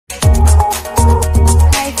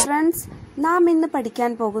Students, നാം ഇന്ന്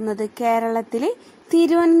പഠിക്കാൻ പോകുന്നത് കേരളത്തിലെ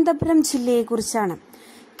തിരുവനന്തപുരം ജില്ലയെക്കുറിച്ചാണ്.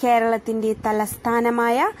 കേരളത്തിന്റെ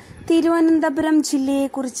തലസ്ഥാനമായ തിരുവനന്തപുരം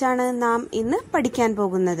ജില്ലയെക്കുറിച്ചാണ് നാം ഇന്ന് പഠിക്കാൻ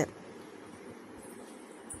പോകുന്നത്.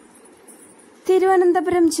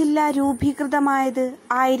 തിരുവനന്തപുരം ജില്ല രൂപീകൃതമായത്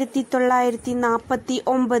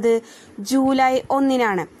 1949 ജൂലൈ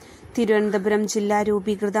 1-നാണ്. തിരുവനന്തപുരം ജില്ല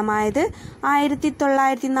രൂപീകൃതമായത്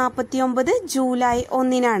 1949 ജൂലൈ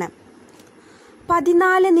 1-നാണ്.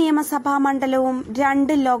 14 നിയമസഭാ മണ്ഡലവും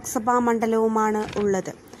 2 ലോക്സഭാ മണ്ഡലവുമാണ്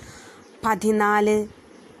ഉള്ളത്. 14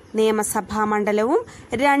 നിയമസഭാ മണ്ഡലവും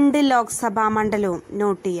 2 ലോക്സഭാ മണ്ഡലവും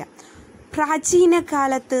നോട്ട് ചെയ്യാം. പ്രാചീന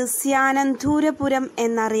കാലത്ത് സ്യാനന്തൂരപുരം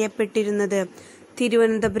എന്നറിയപ്പെട്ടിരുന്നത്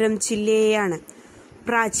തിരുവനന്തപുരം ജില്ലയെയാണ്.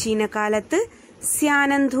 പ്രാചീന കാലത്ത്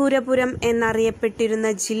സ്യാനന്തൂരപുരം എന്നറിയപ്പെട്ടിരുന്ന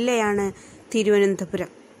ജില്ലയാണ് തിരുവനന്തപുരം.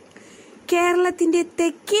 കേരളത്തിന്റെ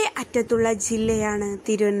തെക്കേ അറ്റത്തുള്ള ജില്ലയാണ്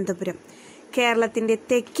തിരുവനന്തപുരം. കേരളത്തിന്റെ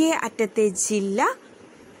തെക്കേ അറ്റത്തെ ജില്ല.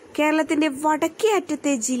 കേരളത്തിന്റെ വടക്കേ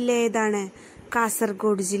അറ്റത്തെ ജില്ല ഏതാണ്?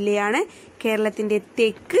 കാസർഗോഡ് ജില്ലയാണ്. കേരളത്തിന്റെ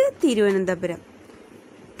തെക്ക് തിരുവനന്തപുരം.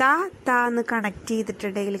 എന്ന് കണക്ട്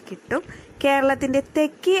ചെയ്തിട്ടുണ്ടെങ്കിൽ കിട്ടും. കേരളത്തിന്റെ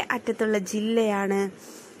തെക്കേ അറ്റത്തുള്ള ജില്ലയാണ്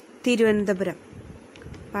തിരുവനന്തപുരം.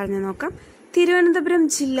 പറഞ്ഞു നോക്കാം. തിരുവനന്തപുരം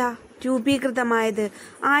ജില്ല രൂപീകൃതമായത്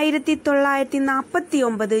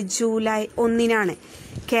 1949 ജൂലൈ 1-നാണ്.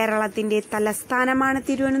 കേരളത്തിന്റെ തലസ്ഥാനമാണ്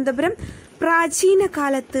തിരുവനന്തപുരം. പ്രാചീന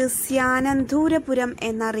കാലത്ത് സ്യാനന്തൂരപുരം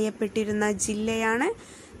എന്നറിയപ്പെട്ടിരുന്ന ജില്ലയാണ്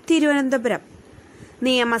തിരുവനന്തപുരം.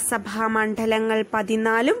 നിയമസഭാ മണ്ഡലങ്ങൾ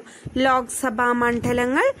 14 ലോക്സഭാ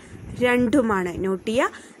മണ്ഡലങ്ങൾ 2 നോട്ട് ചെയ്യുക.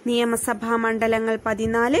 നിയമസഭാ മണ്ഡലങ്ങൾ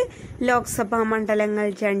 14, ലോക്സഭാ മണ്ഡലങ്ങൾ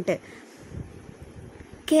 2.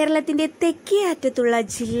 കേരളത്തിന്റെ തെക്കേ അറ്റത്തുള്ള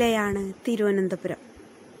ജില്ലയാണ് തിരുവനന്തപുരം.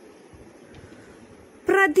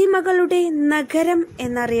 പ്രതിമകളുടെ നഗരം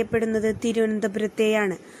എന്നറിയപ്പെടുന്നത്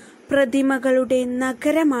തിരുവനന്തപുരത്തെയാണ്. പ്രതിമകളുടെ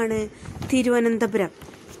നഗരമാണ് തിരുവനന്തപുരം.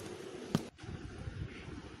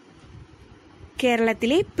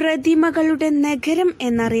 കേരളത്തിലെ പ്രതിമകളുടെ നഗരം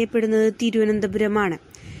എന്നറിയപ്പെടുന്നത് തിരുവനന്തപുരമാണ്.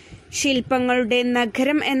 ശില്പങ്ങളുടെ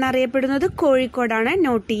നഗരം എന്നറിയപ്പെടുന്നത് കോഴിക്കോടാണ്.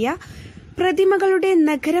 നോട്ട് ചെയ്യുക. പ്രതിമകളുടെ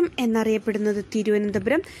നഗരം എന്നറിയപ്പെടുന്നത്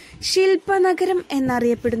തിരുവനന്തപുരം. ശില്പനഗരം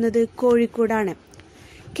എന്നറിയപ്പെടുന്നത് കോഴിക്കോടാണ്.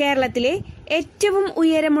 കേരളത്തിലെ ഏറ്റവും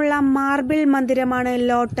ഉയരമുള്ള മാർബിൾ മന്ദിരമാണ്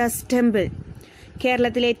ലോട്ടസ് ടെമ്പിൾ.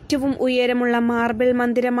 കേരളത്തിലെ ഏറ്റവും ഉയരമുള്ള മാർബിൾ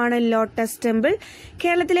മന്ദിരമാണ് ലോട്ടസ് ടെമ്പിൾ.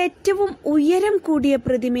 കേരളത്തിലെ ഏറ്റവും ഉയരം കൂടിയ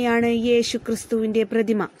പ്രതിമയാണ് യേശുക്രിസ്തുവിന്റെ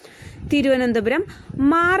പ്രതിമ. തിരുവനന്തപുരം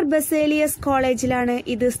മാർ ബസേലിയസ് കോളേജിലാണ്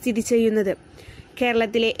ഇത് സ്ഥിതി ചെയ്യുന്നത്.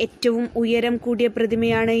 കേരളത്തിലെ ഏറ്റവും ഉയരം കൂടിയ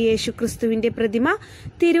പ്രതിമയാണ് യേശുക്രിസ്തുവിന്റെ പ്രതിമ.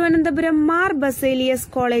 തിരുവനന്തപുരം മാർ ബസേലിയസ്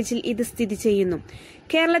കോളേജിൽ ഇത് സ്ഥിതി ചെയ്യുന്നു.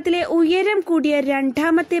 കേരളത്തിലെ ഉയരം കൂടിയ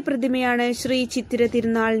രണ്ടാമത്തെ പ്രതിമയാണ് ശ്രീ ചിത്തിര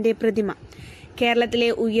തിരുനാളിന്റെ പ്രതിമ. കേരളത്തിലെ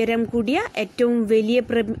ഉയരം കൂടിയ ഏറ്റവും വലിയ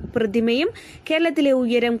പ്രതിമയും കേരളത്തിലെ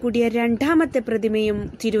ഉയരം കൂടിയ രണ്ടാമത്തെ പ്രതിമയും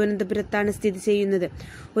തിരുവനന്തപുരത്താണ് സ്ഥിതി ചെയ്യുന്നത്.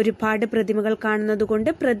 ഒരുപാട് പ്രതിമകൾ കാണുന്നതുകൊണ്ട്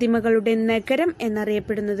പ്രതിമകളുടെ നഗരം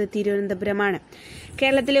എന്നറിയപ്പെടുന്നത് തിരുവനന്തപുരമാണ്.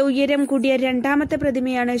 കേരളത്തിലെ ഉയരം കൂടിയ രണ്ടാമത്തെ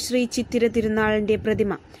പ്രതിമയാണ് ശ്രീ ചിത്തിര തിരുനാളിന്റെ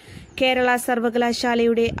പ്രതിമ. കേരള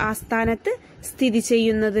സർവകലാശാലയുടെ ആസ്ഥാനത്ത് സ്ഥിതി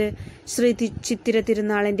ചെയ്യുന്നത് ശ്രീ ചിത്തിര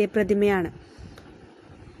തിരുനാളിന്റെ പ്രതിമയാണ്.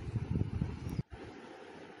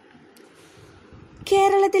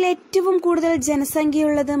 കേരളത്തിൽ ഏറ്റവും കൂടുതൽ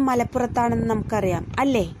ജനസംഖ്യയുള്ളത് മലപ്പുറത്താണെന്ന് നമുക്കറിയാം,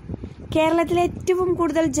 അല്ലേ? കേരളത്തിൽ ഏറ്റവും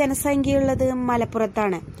കൂടുതൽ ജനസംഖ്യയുള്ളത്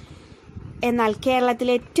മലപ്പുറത്താണ്. എന്നാൽ കേരളത്തിൽ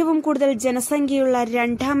ഏറ്റവും കൂടുതൽ ജനസംഖ്യയുള്ള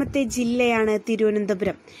രണ്ടാമത്തെ ജില്ലയാണ്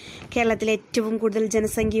തിരുവനന്തപുരം. കേരളത്തിലെ ഏറ്റവും കൂടുതൽ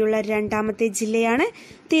ജനസംഖ്യയുള്ള രണ്ടാമത്തെ ജില്ലയാണ്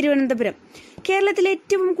തിരുവനന്തപുരം. കേരളത്തിലെ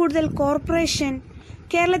ഏറ്റവും കൂടുതൽ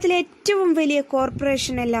കേരളത്തിലെ ഏറ്റവും വലിയ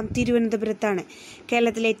കോർപ്പറേഷൻ എല്ലാം തിരുവനന്തപുരത്താണ്.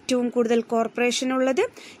 കേരളത്തിലെ ഏറ്റവും കൂടുതൽ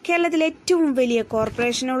കേരളത്തിലെ ഏറ്റവും വലിയ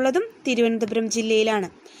കോർപ്പറേഷൻ ഉള്ളതും തിരുവനന്തപുരം ജില്ലയിലാണ്.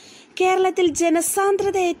 കേരളത്തിൽ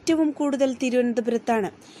ജനസാന്ദ്രത ഏറ്റവും കൂടുതൽ തിരുവനന്തപുരത്താണ്.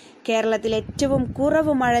 കേരളത്തിൽ ഏറ്റവും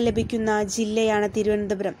കുറവ് മഴ ലഭിക്കുന്ന ജില്ലയാണ്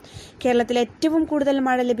തിരുവനന്തപുരം. കേരളത്തിൽ ഏറ്റവും കൂടുതൽ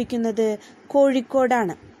മഴ ലഭിക്കുന്നത്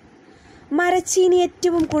കോഴിക്കോടാണ്. മരച്ചീനി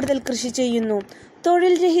ഏറ്റവും കൂടുതൽ കൃഷി ചെയ്യുന്നു.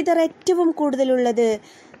 തൊഴിൽ രഹിതർ ഏറ്റവും കൂടുതലുള്ളത്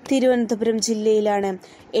തിരുവനന്തപുരം ജില്ലയിലാണ്.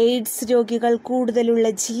 എയ്ഡ്സ് രോഗികൾ കൂടുതലുള്ള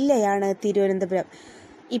ജില്ലയാണ് തിരുവനന്തപുരം.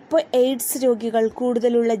 ഇപ്പോൾ എയ്ഡ്സ് രോഗികൾ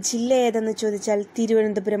കൂടുതലുള്ള ജില്ല ഏതെന്ന് ചോദിച്ചാൽ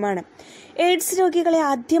തിരുവനന്തപുരമാണ്. എയ്ഡ്സ് രോഗികളെ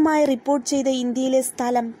ആദ്യമായി റിപ്പോർട്ട് ചെയ്ത ഇന്ത്യയിലെ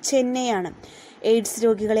സ്ഥലം ചെന്നൈയാണ്. എയ്ഡ്സ്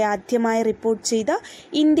രോഗികളെ ആദ്യമായി റിപ്പോർട്ട് ചെയ്ത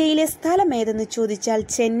ഇന്ത്യയിലെ സ്ഥലം ഏതെന്ന് ചോദിച്ചാൽ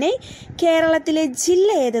ചെന്നൈ. കേരളത്തിലെ ജില്ല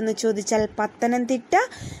ഏതെന്ന് ചോദിച്ചാൽ പത്തനംതിട്ട.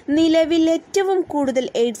 നിലവിൽ ഏറ്റവും കൂടുതൽ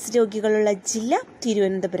എയ്ഡ്സ് രോഗികളുള്ള ജില്ല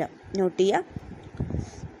തിരുവനന്തപുരം. നോട്ട് ചെയ്യുക.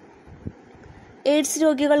 എയ്ഡ്സ്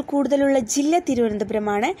രോഗികൾ കൂടുതലുള്ള ജില്ല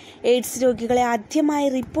തിരുവനന്തപുരമാണ്. എയ്ഡ്സ് രോഗികളെ ആദ്യമായി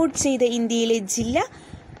റിപ്പോർട്ട് ചെയ്ത ഇന്ത്യയിലെ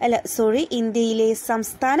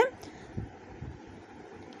സംസ്ഥാനം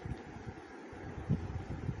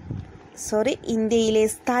ഇന്ത്യയിലെ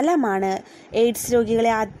സ്ഥലമാണ്. എയ്ഡ്സ് രോഗികളെ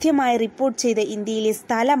ആദ്യമായി റിപ്പോർട്ട് ചെയ്ത ഇന്ത്യയിലെ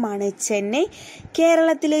സ്ഥലമാണ് ചെന്നൈ.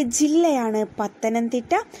 കേരളത്തിലെ ജില്ലയാണ്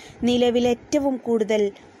പത്തനംതിട്ട. നിലവിൽ ഏറ്റവും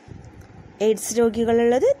കൂടുതൽ എയ്ഡ്സ്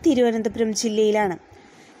രോഗികളുള്ളത് തിരുവനന്തപുരം ജില്ലയിലാണ്.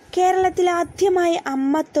 കേരളത്തിൽ ആദ്യമായി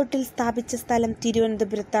അമ്മത്തൊട്ടിൽ സ്ഥാപിച്ച സ്ഥലം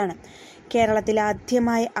തിരുവനന്തപുരത്താണ്. കേരളത്തിൽ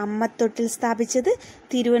ആദ്യമായി അമ്മത്തൊട്ടിൽ സ്ഥാപിച്ചത്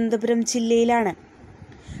തിരുവനന്തപുരം ജില്ലയിലാണ്.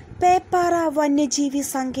 പേപ്പാറ വന്യജീവി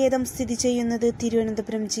സങ്കേതം സ്ഥിതി ചെയ്യുന്നത്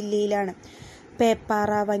തിരുവനന്തപുരം ജില്ലയിലാണ്.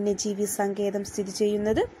 പേപ്പാറ വന്യജീവി സങ്കേതം സ്ഥിതി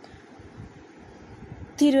ചെയ്യുന്നത്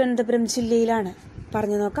തിരുവനന്തപുരം ജില്ലയിലാണ്.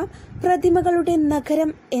 പറഞ്ഞു നോക്കാം. പ്രതിമകളുടെ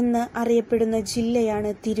നഗരം എന്ന് അറിയപ്പെടുന്ന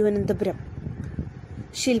ജില്ലയാണ് തിരുവനന്തപുരം.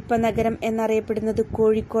 ശില്പനഗരം എന്നറിയപ്പെടുന്നത്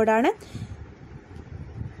കോഴിക്കോടാണ്.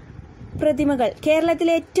 പ്രതിമകൾ.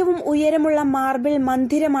 കേരളത്തിലെ ഏറ്റവും ഉയരമുള്ള മാർബിൾ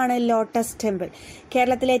മന്ദിരമാണ് ലോട്ടസ് ടെമ്പിൾ.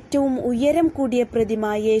 കേരളത്തിലെ ഏറ്റവും ഉയരം കൂടിയ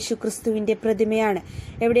പ്രതിമ യേശുക്രിസ്തുവിന്റെ പ്രതിമയാണ്.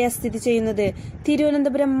 എവിടെയാണ് സ്ഥിതി ചെയ്യുന്നത്?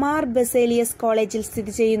 തിരുവനന്തപുരം മാർ ബസേലിയസ് കോളേജിൽ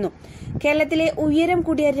സ്ഥിതി ചെയ്യുന്നു. കേരളത്തിലെ ഉയരം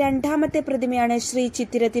കൂടിയ രണ്ടാമത്തെ പ്രതിമയാണ് ശ്രീ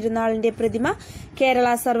ചിത്തിര തിരുനാളിന്റെ പ്രതിമ.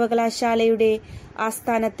 കേരള സർവകലാശാലയുടെ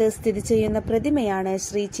ആസ്ഥാനത്ത് സ്ഥിതി ചെയ്യുന്ന പ്രതിമയാണ്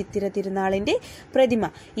ശ്രീ ചിത്തിര തിരുനാളിന്റെ പ്രതിമ.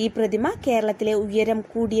 ഈ പ്രതിമ കേരളത്തിലെ ഉയരം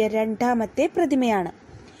കൂടിയ രണ്ടാമത്തെ പ്രതിമയാണ്.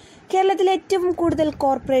 കേരളത്തിലെ ഏറ്റവും കൂടുതൽ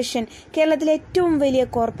കോർപ്പറേഷൻ, കേരളത്തിലെ ഏറ്റവും വലിയ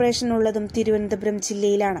കോർപ്പറേഷൻ ഉള്ളതും തിരുവനന്തപുരം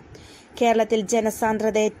ജില്ലയിലാണ്. കേരളത്തിൽ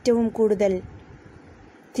ജനസാന്ദ്രത ഏറ്റവും കൂടുതൽ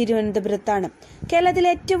തിരുവനന്തപുരത്താണ്. കേരളത്തിൽ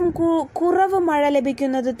ഏറ്റവും കുറവ് മഴ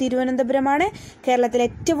ലഭിക്കുന്നത് തിരുവനന്തപുരമാണ്. കേരളത്തിൽ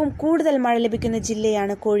ഏറ്റവും കൂടുതൽ മഴ ലഭിക്കുന്ന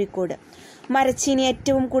ജില്ലയാണ് കോഴിക്കോട്. മരച്ചീനി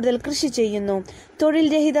ഏറ്റവും കൂടുതൽ കൃഷി ചെയ്യുന്നു.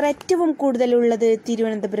 തൊഴിൽ രഹിതർ ഏറ്റവും കൂടുതലുള്ളത്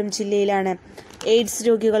തിരുവനന്തപുരം ജില്ലയിലാണ്. എയ്ഡ്സ്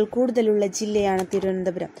രോഗികൾ കൂടുതലുള്ള ജില്ലയാണ്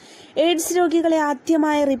തിരുവനന്തപുരം. എയ്ഡ്സ് രോഗികളെ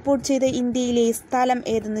ആദ്യമായി റിപ്പോർട്ട് ചെയ്ത ഇന്ത്യയിലെ സ്ഥലം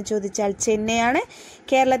ഏതെന്ന് ചോദിച്ചാൽ ചെന്നൈയാണ്.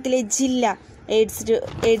 കേരളത്തിലെ ജില്ല,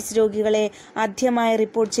 എയ്ഡ്സ് രോഗികളെ ആദ്യമായി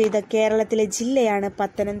റിപ്പോർട്ട് ചെയ്ത കേരളത്തിലെ ജില്ലയാണ്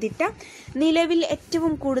പത്തനംതിട്ട. നിലവിൽ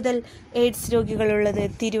ഏറ്റവും കൂടുതൽ എയ്ഡ്സ്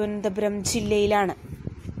രോഗികളുള്ളത് തിരുവനന്തപുരം ജില്ലയിലാണ്.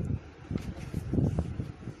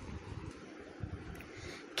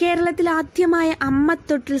 കേരളത്തിൽ ആദ്യമായി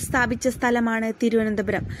അമ്മത്തൊട്ടിൽ സ്ഥാപിച്ച സ്ഥലമാണ്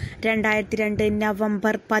തിരുവനന്തപുരം. 2002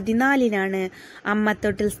 നവംബർ 14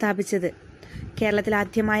 അമ്മത്തൊട്ടിൽ സ്ഥാപിച്ചത്. കേരളത്തിൽ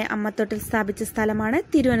ആദ്യമായി അമ്മത്തൊട്ടിൽ സ്ഥാപിച്ച സ്ഥലമാണ്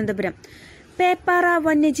തിരുവനന്തപുരം. പേപ്പാറ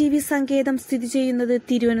വന്യജീവി സങ്കേതം സ്ഥിതി ചെയ്യുന്നത്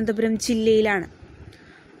തിരുവനന്തപുരം ജില്ലയിലാണ്.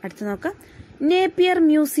 അടുത്ത നോക്കാം. നേപ്പിയർ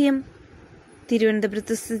മ്യൂസിയം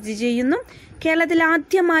തിരുവനന്തപുരത്ത് സ്ഥിതി ചെയ്യുന്നു. കേരളത്തിൽ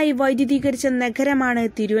ആദ്യമായി വൈദ്യുതീകരിച്ച നഗരമാണ്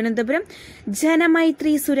തിരുവനന്തപുരം.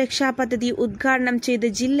 ജനമൈത്രി സുരക്ഷാ പദ്ധതി ഉദ്ഘാടനം ചെയ്ത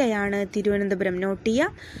ജില്ലയാണ് തിരുവനന്തപുരം. നോട്ട്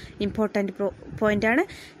ചെയ്യുക, ഇമ്പോർട്ടന്റ് പോയിന്റ് ആണ്.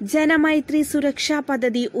 ജനമൈത്രി സുരക്ഷാ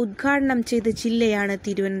പദ്ധതി ഉദ്ഘാടനം ചെയ്ത ജില്ലയാണ്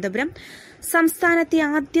തിരുവനന്തപുരം. സംസ്ഥാനത്തെ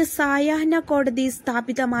ആദ്യ സായാഹ്ന കോടതി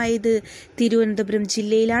സ്ഥാപിതമായത് തിരുവനന്തപുരം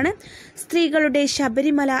ജില്ലയിലാണ്. സ്ത്രീകളുടെ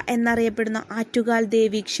ശബരിമല എന്നറിയപ്പെടുന്ന ആറ്റുകാൽ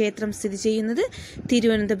ദേവി ക്ഷേത്രം സ്ഥിതി ചെയ്യുന്നത്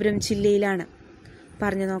തിരുവനന്തപുരം ജില്ലയിലാണ്.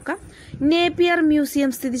 പറഞ്ഞു നോക്കാം. നേപ്പിയർ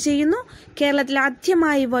മ്യൂസിയം സ്ഥിതി ചെയ്യുന്നു. കേരളത്തിൽ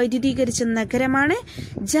ആദ്യമായി വൈദ്യുതീകരിച്ച നഗരമാണ്.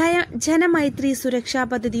 ജനമൈത്രി സുരക്ഷാ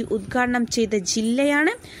പദ്ധതി ഉദ്ഘാടനം ചെയ്ത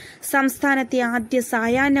ജില്ലയാണ്. സംസ്ഥാനത്തെ ആദ്യ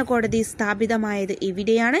സായാഹ്ന കോടതി സ്ഥാപിതമായത്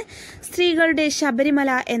ഇവിടെയാണ്. സ്ത്രീകളുടെ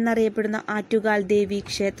ശബരിമല എന്നറിയപ്പെടുന്ന ആറ്റുകാൽ ദേവി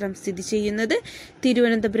ക്ഷേത്രം സ്ഥിതി ചെയ്യുന്നത്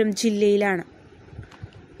തിരുവനന്തപുരം ജില്ലയിലാണ്.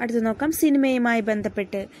 അടുത്ത് നോക്കാം. സിനിമയുമായി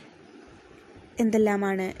ബന്ധപ്പെട്ട്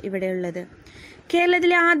എന്തെല്ലാമാണ് ഇവിടെയുള്ളത്.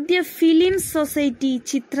 കേരളത്തിലെ ആദ്യ ഫിലിം സൊസൈറ്റി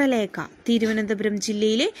ചിത്രലേഖ തിരുവനന്തപുരം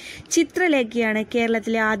ജില്ലയിലെ ചിത്രലേഖയാണ്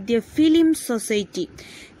കേരളത്തിലെ ആദ്യ ഫിലിം സൊസൈറ്റി.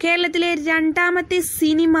 കേരളത്തിലെ രണ്ടാമത്തെ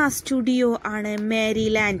സിനിമ സ്റ്റുഡിയോ ആണ്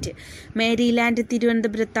മേരിലാൻഡ്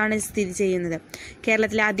തിരുവനന്തപുരത്താണ് സ്ഥിതി ചെയ്യുന്നത്.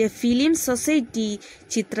 കേരളത്തിലെ ആദ്യ ഫിലിം സൊസൈറ്റി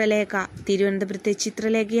ചിത്രലേഖ തിരുവനന്തപുരത്തെ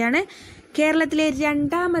ചിത്രലേഖയാണ്. കേരളത്തിലെ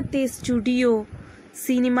രണ്ടാമത്തെ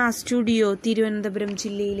സിനിമ സ്റ്റുഡിയോ തിരുവനന്തപുരം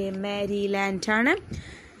ജില്ലയിലെ മേരിലാൻഡ് ആണ്.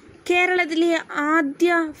 കേരളത്തിലെ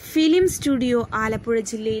ആദ്യ ഫിലിം സ്റ്റുഡിയോ ആലപ്പുഴ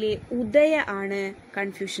ജില്ലയിലെ ഉദയ ആണ്.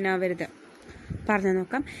 കൺഫ്യൂഷൻ ആവരുത്. പറഞ്ഞു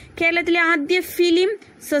നോക്കാം. കേരളത്തിലെ ആദ്യ ഫിലിം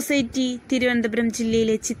സൊസൈറ്റി തിരുവനന്തപുരം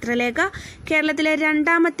ജില്ലയിലെ ചിത്രലേഖ. കേരളത്തിലെ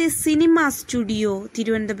രണ്ടാമത്തെ സിനിമ സ്റ്റുഡിയോ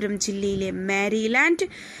തിരുവനന്തപുരം ജില്ലയിലെ മേരിലാൻഡ്.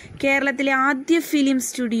 കേരളത്തിലെ ആദ്യ ഫിലിം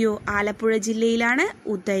സ്റ്റുഡിയോ ആലപ്പുഴ ജില്ലയിലാണ്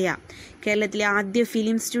ഉദയ. കേരളത്തിലെ ആദ്യ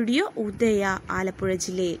ഫിലിം സ്റ്റുഡിയോ ഉദയ, ആലപ്പുഴ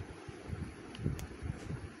ജില്ലയിൽ.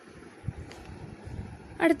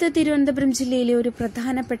 അടുത്ത തിരുവനന്തപുരം ജില്ലയിലെ ഒരു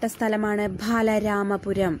പ്രധാനപ്പെട്ട സ്ഥലമാണ്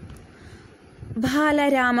ബാലരാമപുരം.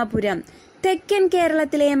 തെക്കൻ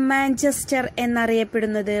കേരളത്തിലെ മാഞ്ചസ്റ്റർ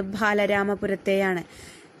എന്നറിയപ്പെടുന്നത് ബാലരാമപുരത്തെയാണ്.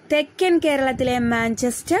 തെക്കൻ കേരളത്തിലെ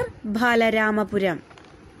മാഞ്ചസ്റ്റർ ബാലരാമപുരം.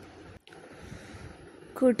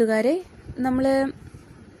 കൂട്ടുകാരെ, നമ്മൾ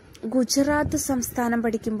ഗുജറാത്ത് സംസ്ഥാനം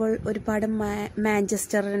പഠിക്കുമ്പോൾ ഒരുപാട്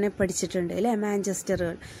മാഞ്ചസ്റ്ററിനെ പഠിച്ചിട്ടുണ്ട് അല്ലെ.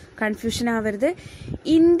 മാഞ്ചസ്റ്ററുകൾ കൺഫ്യൂഷൻ ആവരുത്.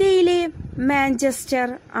 ഇന്ത്യയിലെ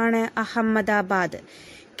മാഞ്ചസ്റ്റർ ആണ് അഹമ്മദാബാദ്.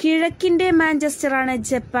 കിഴക്കിന്റെ മാഞ്ചസ്റ്ററാണ്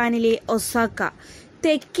ജപ്പാനിലെ ഒസാക്ക.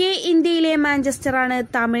 തെക്കേ ഇന്ത്യയിലെ മാഞ്ചസ്റ്ററാണ്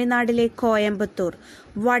തമിഴ്നാട്ടിലെ കോയമ്പത്തൂർ.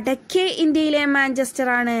 വടക്കേ ഇന്ത്യയിലെ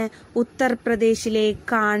മാഞ്ചസ്റ്ററാണ് ഉത്തർപ്രദേശിലെ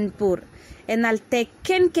കാൺപൂർ. എന്നാൽ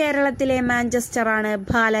തെക്കൻ കേരളത്തിലെ മാഞ്ചസ്റ്ററാണ്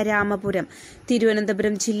ബാലരാമപുരം.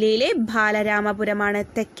 തിരുവനന്തപുരം ജില്ലയിലെ ബാലരാമപുരമാണ്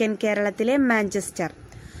തെക്കൻ കേരളത്തിലെ മാഞ്ചസ്റ്റർ.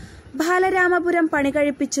 ബാലരാമപുരം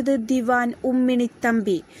പണികഴിപ്പിച്ചത് ദിവാൻ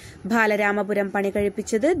ഉമ്മിണിത്തമ്പി. ബാലരാമപുരം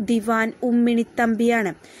പണികഴിപ്പിച്ചത് ദിവാൻ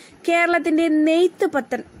ഉമ്മിണിത്തമ്പിയാണ്. കേരളത്തിന്റെ നെയ്ത്ത്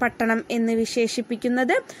പട്ടണം എന്ന്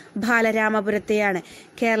വിശേഷിപ്പിക്കുന്നത് ബാലരാമപുരത്തെയാണ്.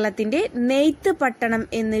 കേരളത്തിന്റെ നെയ്ത്ത് പട്ടണം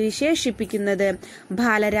എന്ന് വിശേഷിപ്പിക്കുന്നത്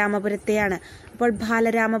ബാലരാമപുരത്തെയാണ്. അപ്പോൾ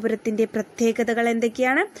ബാലരാമപുരത്തിന്റെ പ്രത്യേകതകൾ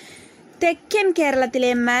എന്തൊക്കെയാണ്? തെക്കൻ കേരളത്തിലെ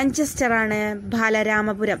മാഞ്ചസ്റ്ററാണ്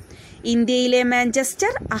ബാലരാമപുരം. ഇന്ത്യയിലെ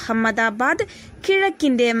മാഞ്ചസ്റ്റർ അഹമ്മദാബാദ്.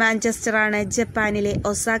 കിഴക്കിന്റെ മാഞ്ചസ്റ്ററാണ് ജപ്പാനിലെ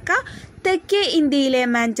ഒസാക്ക. തെക്കേ ഇന്ത്യയിലെ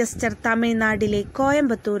മാഞ്ചസ്റ്റർ തമിഴ്നാട്ടിലെ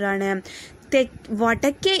കോയമ്പത്തൂരാണ്.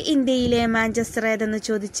 വടക്കേ ഇന്ത്യയിലെ മാഞ്ചസ്റ്റർ ഏതെന്ന്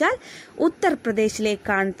ചോദിച്ചാൽ ഉത്തർപ്രദേശിലെ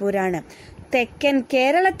കാൺപൂരാണ്. തെക്കൻ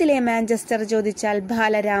കേരളത്തിലെ മാഞ്ചസ്റ്റർ ചോദിച്ചാൽ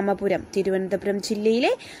ബാലരാമപുരം. തിരുവനന്തപുരം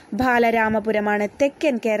ജില്ലയിലെ ബാലരാമപുരമാണ്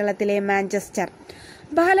തെക്കൻ കേരളത്തിലെ മാഞ്ചസ്റ്റർ.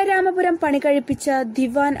 ബാലരാമപുരം പണികഴിപ്പിച്ച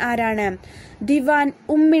ദിവാൻ ആരാണ്? ദിവാൻ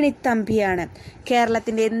ഉമ്മിണിത്തമ്പിയാണ്.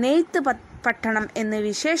 കേരളത്തിന്റെ നെയ്ത്ത് പട്ടണം എന്ന്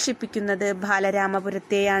വിശേഷിപ്പിക്കുന്നത്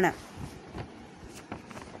ബാലരാമപുരത്തെയാണ്.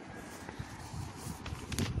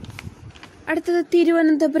 അടുത്തത്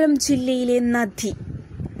തിരുവനന്തപുരം ജില്ലയിലെ നദി.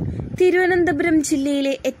 തിരുവനന്തപുരം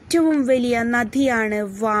ജില്ലയിലെ ഏറ്റവും വലിയ നദിയാണ്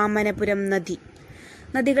വാമനപുരം നദി.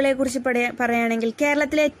 നദികളെ കുറിച്ച് പറയുകയാണെങ്കിൽ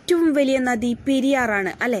കേരളത്തിലെ ഏറ്റവും വലിയ നദി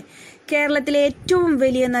പെരിയാറാണ്, അല്ലെ? കേരളത്തിലെ ഏറ്റവും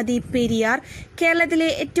വലിയ നദി പെരിയാർ. കേരളത്തിലെ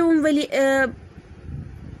ഏറ്റവും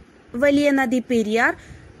വലിയ നദി പെരിയാർ.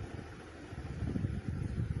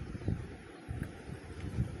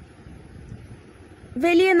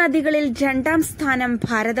 വലിയ നദികളിൽ 2ാം സ്ഥാനം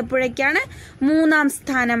ഭാരതപ്പുഴയ്ക്കാണ്. 3ാം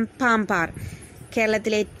സ്ഥാനം പാമ്പാർ.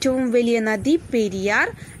 കേരളത്തിലെ ഏറ്റവും വലിയ നദി പെരിയാർ,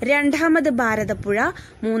 2ാമത് ഭാരതപ്പുഴ,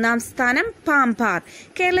 3ാം സ്ഥാനം പാമ്പാർ.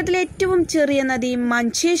 കേരളത്തിലെ ഏറ്റവും ചെറിയ നദി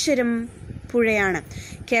മഞ്ചേശ്വരം പുഴയാണ്.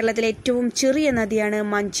 കേരളത്തിലെ ഏറ്റവും ചെറിയ നദിയാണ്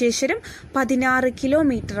മഞ്ചേശ്വരം. 16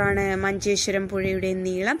 കിലോമീറ്ററാണ് മഞ്ചേശ്വരം പുഴയുടെ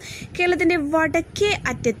നീളം. കേരളത്തിന്റെ വടക്കേ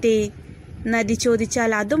അറ്റത്തെ നദി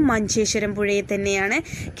ചോദിച്ചാൽ അതും മഞ്ചേശ്വരം പുഴയെ തന്നെയാണ്.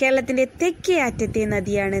 കേരളത്തിന്റെ തെക്കേ അറ്റത്തെ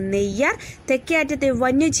നദിയാണ് നെയ്യാർ. തെക്കേ അറ്റത്തെ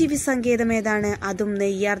വന്യജീവി സങ്കേതം ഏതാണ്? അതും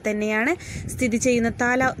നെയ്യാർ തന്നെയാണ്. സ്ഥിതി ചെയ്യുന്ന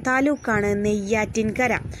താലൂക്കാണ്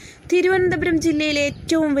നെയ്യാറ്റിൻകര. തിരുവനന്തപുരം ജില്ലയിലെ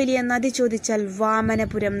ഏറ്റവും വലിയ നദി ചോദിച്ചാൽ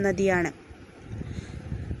വാമനപുരം നദിയാണ്.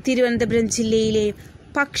 തിരുവനന്തപുരം ജില്ലയിലെ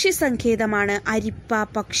പക്ഷി സങ്കേതമാണ് അരിപ്പ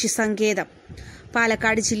പക്ഷി സങ്കേതം.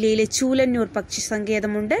 പാലക്കാട് ജില്ലയിലെ ചൂലന്നൂർ പക്ഷി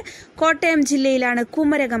സങ്കേതമുണ്ട്. കോട്ടയം ജില്ലയിലാണ്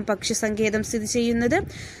കുമരകം പക്ഷി സങ്കേതം സ്ഥിതി ചെയ്യുന്നത്.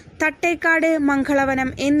 തട്ടേക്കാട്, മംഗളവനം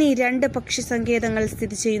എന്നീ 2 പക്ഷി സങ്കേതങ്ങൾ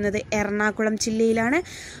സ്ഥിതി ചെയ്യുന്നത് എറണാകുളം ജില്ലയിലാണ്.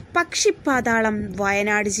 പക്ഷിപ്പാതാളം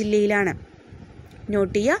വയനാട് ജില്ലയിലാണ്.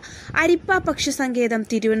 നോട്ട് ചെയ്യുക, അരിപ്പ പക്ഷി സങ്കേതം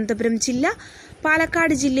തിരുവനന്തപുരം ജില്ല.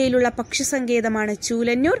 പാലക്കാട് ജില്ലയിലുള്ള പക്ഷി സങ്കേതമാണ്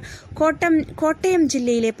ചൂലന്നൂർ. കോട്ടയം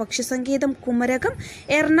ജില്ലയിലെ പക്ഷി സങ്കേതം കുമരകം.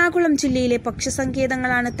 എറണാകുളം ജില്ലയിലെ പക്ഷി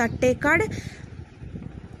സങ്കേതങ്ങളാണ് തട്ടേക്കാട്,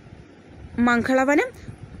 മംഗളവനം.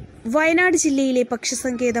 വയനാട് ജില്ലയിലെ പക്ഷി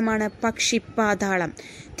സങ്കേതമാണ് പക്ഷിപ്പാതാളം.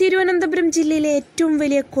 തിരുവനന്തപുരം ജില്ലയിലെ ഏറ്റവും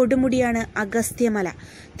വലിയ കൊടുമുടിയാണ് അഗസ്ത്യമല.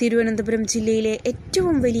 തിരുവനന്തപുരം ജില്ലയിലെ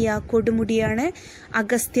ഏറ്റവും വലിയ കൊടുമുടിയാണ്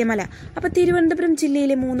അഗസ്ത്യമല. അപ്പൊ തിരുവനന്തപുരം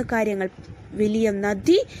ജില്ലയിലെ 3 കാര്യങ്ങൾ: വലിയ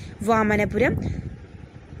നദി, വാമനപുരം.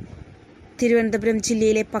 തിരുവനന്തപുരം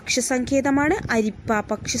ജില്ലയിലെ പക്ഷി സങ്കേതമാണ് അരിപ്പ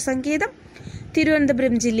പക്ഷി സങ്കേതം.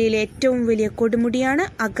 തിരുവനന്തപുരം ജില്ലയിലെ ഏറ്റവും വലിയ കൊടുമുടിയാണ്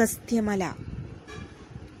അഗസ്ത്യമല.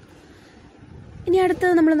 ഇനി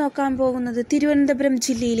അടുത്തത് നമ്മൾ നോക്കാൻ പോകുന്നത് തിരുവനന്തപുരം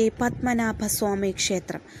ജില്ലയിലെ പത്മനാഭസ്വാമി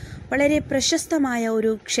ക്ഷേത്രം. വളരെ പ്രശസ്തമായ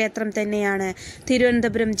ഒരു ക്ഷേത്രം തന്നെയാണ്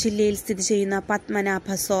തിരുവനന്തപുരം ജില്ലയിൽ സ്ഥിതി ചെയ്യുന്ന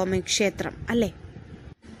പത്മനാഭസ്വാമി ക്ഷേത്രം, അല്ലേ?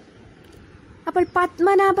 അപ്പോൾ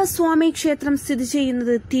പത്മനാഭസ്വാമി ക്ഷേത്രം സ്ഥിതി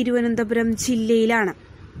ചെയ്യുന്നത് തിരുവനന്തപുരം ജില്ലയിലാണ്.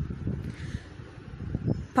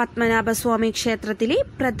 പത്മനാഭസ്വാമി ക്ഷേത്രത്തിലെ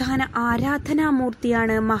പ്രധാന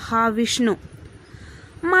ആരാധനാമൂർത്തിയാണ് മഹാവിഷ്ണു.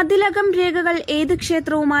 മതിലകം രേഖകൾ ഏത്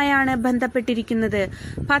ക്ഷേത്രവുമായാണ് ബന്ധപ്പെട്ടിരിക്കുന്നത്?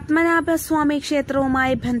 പത്മനാഭസ്വാമി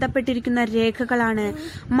ക്ഷേത്രവുമായി ബന്ധപ്പെട്ടിരിക്കുന്ന രേഖകളാണ്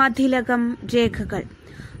മതിലകം രേഖകൾ.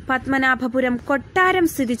 പത്മനാഭപുരം കൊട്ടാരം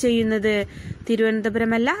സ്ഥിതി ചെയ്യുന്നത്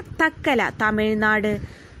തിരുവനന്തപുരമല്ല, തക്കല,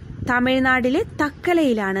 തമിഴ്നാടിലെ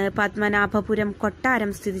തക്കലയിലാണ് പത്മനാഭപുരം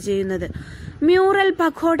കൊട്ടാരം സ്ഥിതി ചെയ്യുന്നത്. മ്യൂറൽ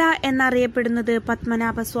പഗോഡ എന്നറിയപ്പെടുന്നത്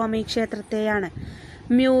പത്മനാഭസ്വാമി ക്ഷേത്രത്തെയാണ്.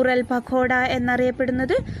 മ്യൂറൽ പഗോഡ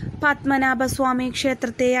എന്നറിയപ്പെടുന്നത് പത്മനാഭസ്വാമി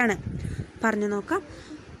ക്ഷേത്രത്തെയാണ്. പറഞ്ഞു നോക്കാം.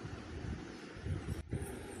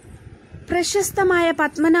 പ്രശസ്തമായ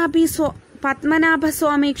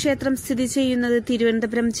പത്മനാഭസ്വാമി ക്ഷേത്രം സ്ഥിതി ചെയ്യുന്നത്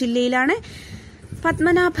തിരുവനന്തപുരം ജില്ലയിലാണ്.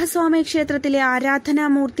 പത്മനാഭസ്വാമി ക്ഷേത്രത്തിലെ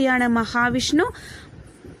ആരാധനാമൂർത്തിയാണ് മഹാവിഷ്ണു.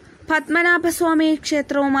 പത്മനാഭസ്വാമി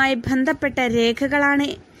ക്ഷേത്രവുമായി ബന്ധപ്പെട്ട രേഖകളാണ്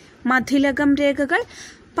മതിലകം രേഖകൾ.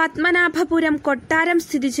 പത്മനാഭപുരം കൊട്ടാരം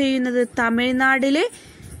സ്ഥിതി ചെയ്യുന്നത് തമിഴ്നാട്ടിലെ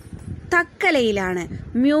തക്കലയിലാണ്.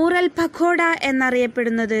 മ്യൂറൽ പഗോഡ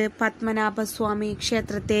എന്നറിയപ്പെടുന്നത് പത്മനാഭസ്വാമി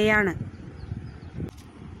ക്ഷേത്രത്തെയാണ്.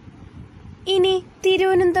 ഇനി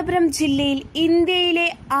തിരുവനന്തപുരം ജില്ലയിൽ ഇന്ത്യയിലെ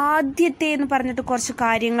ആദ്യത്തെ എന്ന് പറഞ്ഞിട്ട് കുറച്ച്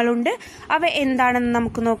കാര്യങ്ങളുണ്ട്. അവ എന്താണെന്ന്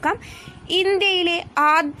നമുക്ക് നോക്കാം. ഇന്ത്യയിലെ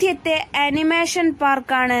ആദ്യത്തെ ആനിമേഷൻ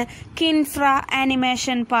പാർക്കാണ് കിൻഫ്ര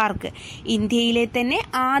ആനിമേഷൻ പാർക്ക്. ഇന്ത്യയിലെ തന്നെ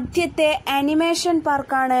ആദ്യത്തെ ആനിമേഷൻ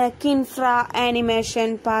പാർക്കാണ് കിൻഫ്ര ആനിമേഷൻ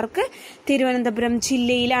പാർക്ക്. തിരുവനന്തപുരം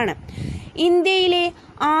ജില്ലയിലാണ്. ഇന്ത്യയിലെ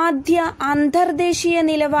ആദ്യ അന്തർദേശീയ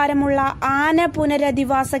നിലവാരമുള്ള ആന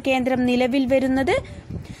പുനരധിവാസ കേന്ദ്രം നിലവിൽ വരുന്നത്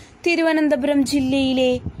തിരുവനന്തപുരം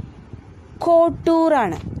ജില്ലയിലെ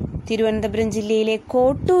കോട്ടൂറാണ്. തിരുവനന്തപുരം ജില്ലയിലെ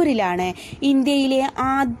കോട്ടൂരിലാണ് ഇന്ത്യയിലെ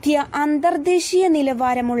ആദ്യ അന്തർദേശീയ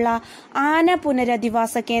നിലവാരമുള്ള ആന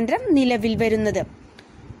പുനരധിവാസ കേന്ദ്രം നിലവിൽ വരുന്നത്.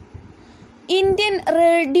 ഇന്ത്യൻ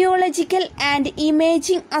റേഡിയോളജിക്കൽ ആൻഡ്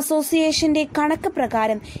ഇമേജിംഗ് അസോസിയേഷന്റെ കണക്ക്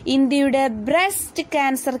പ്രകാരം ഇന്ത്യയുടെ ബ്രസ്റ്റ്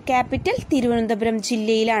ക്യാൻസർ ക്യാപിറ്റൽ തിരുവനന്തപുരം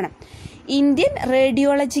ജില്ലയിലാണ്. ഇന്ത്യൻ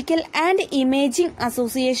റേഡിയോളജിക്കൽ ആൻഡ് ഇമേജിംഗ്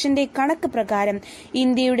അസോസിയേഷന്റെ കണക്ക് പ്രകാരം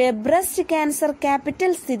ഇന്ത്യയുടെ ബ്രസ്റ്റ് ക്യാൻസർ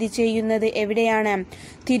ക്യാപിറ്റൽ സ്ഥിതി ചെയ്യുന്നത് എവിടെയാണ്?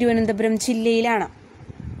 തിരുവനന്തപുരം ജില്ലയിലാണ്.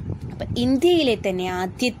 അപ്പൊ ഇന്ത്യയിലെ തന്നെ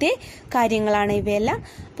ആദ്യത്തെ കാര്യങ്ങളാണ് ഇവയെല്ലാം.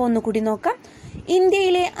 അപ്പൊ ഒന്നുകൂടി നോക്കാം.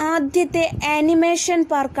 ഇന്ത്യയിലെ ആദ്യത്തെ ആനിമേഷൻ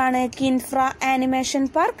പാർക്കാണ് കിൻഫ്ര ആനിമേഷൻ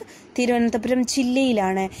പാർക്ക്. തിരുവനന്തപുരം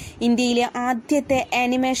ജില്ലയിലാണ്. ഇന്ത്യയിലെ ആദ്യത്തെ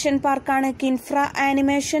ആനിമേഷൻ പാർക്കാണ് കിൻഫ്ര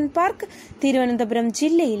ആനിമേഷൻ പാർക്ക്. തിരുവനന്തപുരം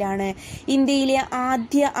ജില്ലയിലാണ്. ഇന്ത്യയിലെ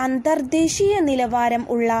ആദ്യ അന്തർദേശീയ നിലവാരം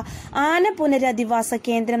ഉള്ള ആന പുനരധിവാസ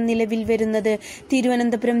കേന്ദ്രം നിലവിൽ വരുന്നത്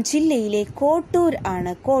തിരുവനന്തപുരം ജില്ലയിലെ കോട്ടൂർ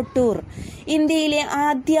ആണ്. കോട്ടൂർ. ഇന്ത്യയിലെ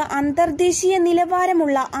ആദ്യ അന്തർദേശീയ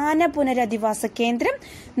നിലവാരമുള്ള ആന പുനരധിവാസ കേന്ദ്രം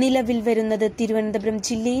നിലവിൽ വരുന്നത് തിരുവനന്തപുരം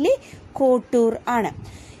ജില്ലയിലെ കോട്ടൂർ ആണ്.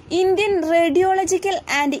 ഇന്ത്യൻ റേഡിയോളജിക്കൽ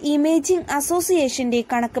ആൻഡ് ഇമേജിംഗ് അസോസിയേഷന്റെ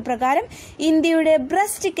കണക്ക് പ്രകാരം ഇന്ത്യയുടെ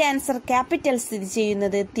ബ്രസ്റ്റ് ക്യാൻസർ ക്യാപിറ്റൽ സ്ഥിതി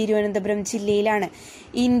ചെയ്യുന്നത് തിരുവനന്തപുരം ജില്ലയിലാണ്.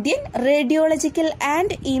 ഇന്ത്യൻ റേഡിയോളജിക്കൽ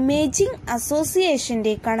ആൻഡ് ഇമേജിംഗ്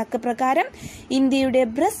അസോസിയേഷന്റെ കണക്ക് പ്രകാരം ഇന്ത്യയുടെ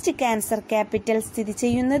ബ്രസ്റ്റ് ക്യാൻസർ ക്യാപിറ്റൽ സ്ഥിതി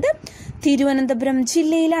ചെയ്യുന്നത് തിരുവനന്തപുരം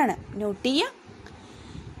ജില്ലയിലാണ്. നോട്ട് ചെയ്യാം.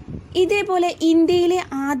 ഇതേപോലെ ഇന്ത്യയിലെ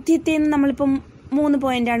ആദ്യത്തെ നമ്മളിപ്പം 3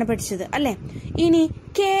 പോയിന്റാണ് പഠിച്ചത് അല്ലെ. ഇനി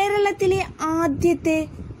കേരളത്തിലെ ആദ്യത്തെ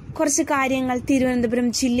കുറച്ച് കാര്യങ്ങൾ തിരുവനന്തപുരം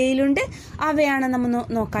ജില്ലയിലുണ്ട്. അവയാണ് നമ്മൾ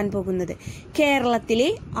നോക്കാൻ പോകുന്നത്. കേരളത്തിലെ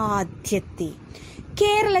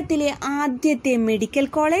ആദ്യത്തെ മെഡിക്കൽ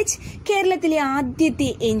കോളേജ്, കേരളത്തിലെ ആദ്യത്തെ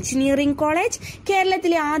എഞ്ചിനീയറിംഗ് കോളേജ്,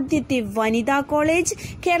 കേരളത്തിലെ ആദ്യത്തെ വനിതാ കോളേജ്,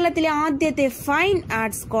 കേരളത്തിലെ ആദ്യത്തെ ഫൈൻ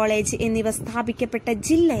ആർട്സ് കോളേജ് എന്നിവ സ്ഥാപിക്കപ്പെട്ട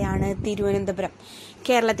ജില്ലയാണ് തിരുവനന്തപുരം.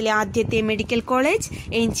 കേരളത്തിലെ ആദ്യത്തെ മെഡിക്കൽ കോളേജ്,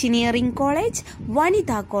 എഞ്ചിനീയറിംഗ് കോളേജ്,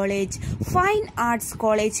 വനിതാ കോളേജ്, ഫൈൻ ആർട്സ്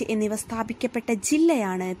കോളേജ് എന്നിവ സ്ഥാപിക്കപ്പെട്ട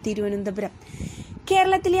ജില്ലയാണ് തിരുവനന്തപുരം.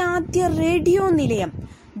 കേരളത്തിലെ ആദ്യ റേഡിയോ നിലയം,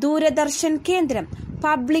 ദൂരദർശൻ കേന്ദ്രം,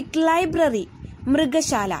 പബ്ലിക് ലൈബ്രറി,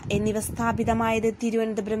 മൃഗശാല എന്നിവ സ്ഥാപിതമായത്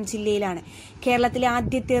തിരുവനന്തപുരം ജില്ലയിലാണ്. കേരളത്തിലെ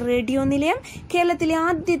ആദ്യത്തെ റേഡിയോ നിലയം, കേരളത്തിലെ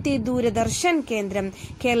ആദ്യത്തെ ദൂരദർശൻ കേന്ദ്രം,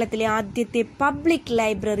 കേരളത്തിലെ ആദ്യത്തെ പബ്ലിക്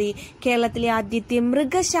ലൈബ്രറി, കേരളത്തിലെ ആദ്യത്തെ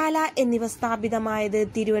മൃഗശാല എന്നിവ സ്ഥാപിതമായത്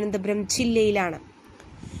തിരുവനന്തപുരം ജില്ലയിലാണ്.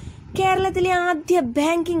 കേരളത്തിലെ ആദ്യ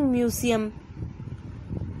ബാങ്കിംഗ് മ്യൂസിയം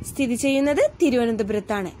സ്ഥിതി ചെയ്യുന്നത്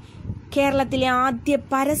തിരുവനന്തപുരത്താണ്. കേരളത്തിലെ ആദ്യ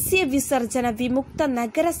പരസ്യ വിസർജന വിമുക്ത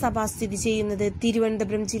നഗരസഭ സ്ഥിതി ചെയ്യുന്നത്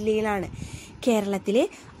തിരുവനന്തപുരം ജില്ലയിലാണ്. കേരളത്തിലെ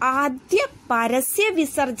ആദ്യ പരസ്യ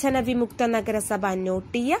വിസർജന വിമുക്ത നഗരസഭ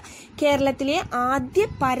നോട്ട് ചെയ്യുക. കേരളത്തിലെ ആദ്യ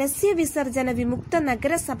പരസ്യ വിസർജന വിമുക്ത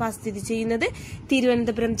നഗരസഭ സ്ഥിതി ചെയ്യുന്നത്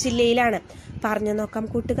തിരുവനന്തപുരം ജില്ലയിലാണ്. പറഞ്ഞു നോക്കാം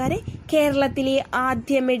കൂട്ടുകാരെ. കേരളത്തിലെ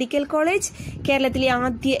ആദ്യ മെഡിക്കൽ കോളേജ്, കേരളത്തിലെ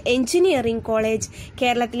ആദ്യ എഞ്ചിനീയറിംഗ് കോളേജ്,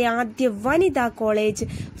 കേരളത്തിലെ ആദ്യ വനിതാ കോളേജ്,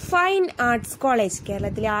 ഫൈൻ ആർട്സ് കോളേജ്,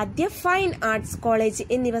 കേരളത്തിലെ ആദ്യ ഫൈൻ ആർട്സ് കോളേജ്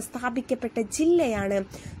എന്നിവ സ്ഥാപിക്കപ്പെട്ട ജില്ലയാണ്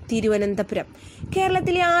തിരുവനന്തപുരം.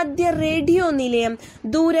 കേരളത്തിലെ ആദ്യ റേഡിയോ നിലയം,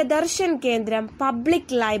 ദൂരദർശൻ കേന്ദ്രം,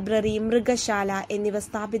 പബ്ലിക് ലൈബ്രറി, മൃഗശാല എന്നിവ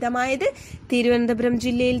സ്ഥാപിതമായത് തിരുവനന്തപുരം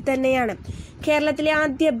ജില്ലയിൽ തന്നെയാണ്. കേരളത്തിലെ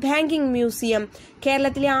ആദ്യ ബാങ്കിംഗ് മ്യൂസിയം,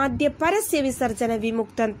 കേരളത്തിലെ ആദ്യ പരസ്യ വിസർജന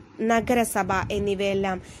വിമുക്ത നഗരസഭ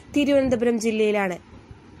എന്നിവയെല്ലാം തിരുവനന്തപുരം ജില്ലയിലാണ്.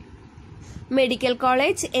 മെഡിക്കൽ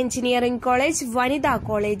കോളേജ്, എഞ്ചിനീയറിംഗ് കോളേജ്, വനിതാ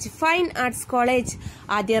കോളേജ്, ഫൈൻ ആർട്സ് കോളേജ്,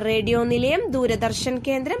 ആദ്യ റേഡിയോ നിലയം, ദൂരദർശൻ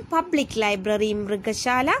കേന്ദ്രം, പബ്ലിക് ലൈബ്രറി,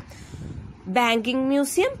 മൃഗശാല, ബാങ്കിംഗ്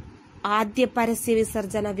മ്യൂസിയം, ആദ്യ പരസ്യ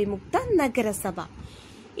വിസർജന വിമുക്ത നഗരസഭ.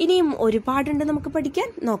 ഇനിയും ഒരുപാടുണ്ട് നമുക്ക്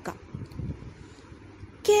പഠിക്കാൻ. നോക്കാം.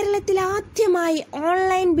 കേരളത്തിൽ ആദ്യമായി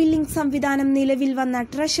ഓൺലൈൻ ബില്ലിംഗ് സംവിധാനം നിലവിൽ വന്ന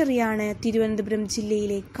ട്രഷറിയാണ് തിരുവനന്തപുരം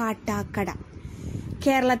ജില്ലയിലെ കാട്ടാക്കട.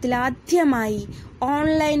 കേരളത്തിൽ ആദ്യമായി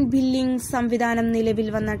ഓൺലൈൻ ബില്ലിംഗ് സംവിധാനം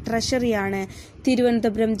നിലവിൽ വന്ന ട്രഷറിയാണ്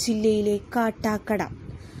തിരുവനന്തപുരം ജില്ലയിലെ കാട്ടാക്കട.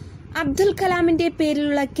 അബ്ദുൽ കലാമിന്റെ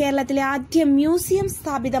പേരിലുള്ള കേരളത്തിലെ ആദ്യ മ്യൂസിയം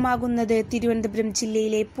സ്ഥാപിതമാകുന്നത് തിരുവനന്തപുരം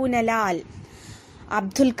ജില്ലയിലെ പുനലാൽ.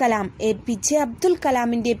 അബ്ദുൽ കലാം APJ അബ്ദുൽ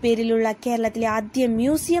കലാമിന്റെ പേരിലുള്ള കേരളത്തിലെ ആദ്യ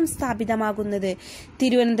മ്യൂസിയം സ്ഥാപിതമാകുന്നത്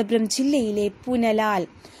തിരുവനന്തപുരം ജില്ലയിലെ പുനലാൽ.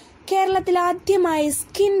 കേരളത്തിൽ ആദ്യമായി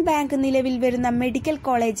സ്കിൻ ബാങ്ക് നിലവിൽ വരുന്ന മെഡിക്കൽ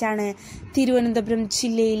കോളേജാണ് തിരുവനന്തപുരം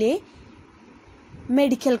ജില്ലയിലെ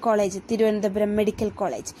തിരുവനന്തപുരം മെഡിക്കൽ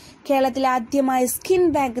കോളേജ്. കേരളത്തിൽ ആദ്യമായി സ്കിൻ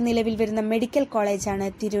ബാങ്ക് നിലവിൽ വരുന്ന മെഡിക്കൽ കോളേജാണ്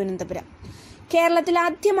തിരുവനന്തപുരം. കേരളത്തിൽ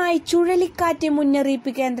ആദ്യമായി ചുഴലിക്കാറ്റ് മുന്നറിയിപ്പ്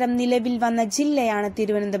കേന്ദ്രം നിലവിൽ വന്ന ജില്ലയാണ്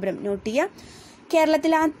തിരുവനന്തപുരം. നോട്ട് ചെയ്യുക.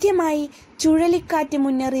 കേരളത്തിൽ ആദ്യമായി ചുഴലിക്കാറ്റ്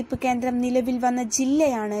മുന്നറിയിപ്പ് കേന്ദ്രം നിലവിൽ വന്ന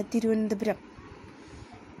ജില്ലയാണ് തിരുവനന്തപുരം.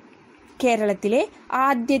 കേരളത്തിലെ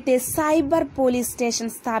ആദ്യത്തെ സൈബർ പോലീസ് സ്റ്റേഷൻ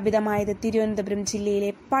സ്ഥാപിതമായത് തിരുവനന്തപുരം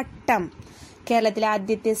ജില്ലയിലെ പട്ടം. കേരളത്തിലെ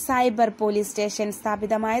ആദ്യത്തെ സൈബർ പോലീസ് സ്റ്റേഷൻ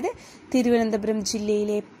സ്ഥാപിതമായത് തിരുവനന്തപുരം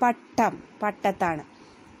ജില്ലയിലെ പട്ടത്താണ്.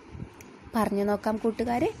 പറഞ്ഞു നോക്കാം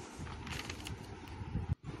കൂട്ടുകാരെ.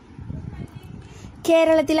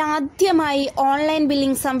 കേരളത്തിൽ ആദ്യമായി ഓൺലൈൻ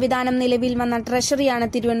ബില്ലിംഗ് സംവിധാനം നിലവിൽ വന്ന ട്രഷറിയാണ്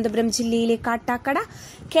തിരുവനന്തപുരം ജില്ലയിലെ കാട്ടാക്കട.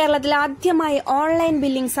 കേരളത്തിൽ ആദ്യമായി ഓൺലൈൻ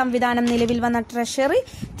ബില്ലിംഗ് സംവിധാനം നിലവിൽ വന്ന ട്രഷറി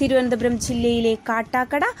തിരുവനന്തപുരം ജില്ലയിലെ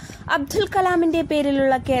കാട്ടാക്കട. അബ്ദുൽ കലാമിന്റെ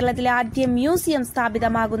പേരിലുള്ള കേരളത്തിലെ ആദ്യ മ്യൂസിയം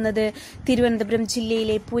സ്ഥാപിതമാകുന്നത് തിരുവനന്തപുരം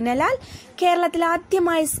ജില്ലയിലെ പുനലാൽ. കേരളത്തിൽ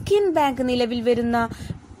ആദ്യമായി സ്കിൻ ബാങ്ക് നിലവിൽ വരുന്ന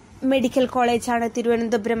മെഡിക്കൽ കോളേജാണ്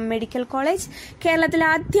തിരുവനന്തപുരം മെഡിക്കൽ കോളേജ്. കേരളത്തിൽ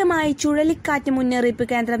ആദ്യമായി ചുഴലിക്കാറ്റ് മുന്നറിയിപ്പ്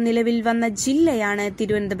കേന്ദ്രം നിലവിൽ വന്ന ജില്ലയാണ്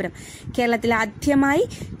തിരുവനന്തപുരം. കേരളത്തിൽ ആദ്യമായി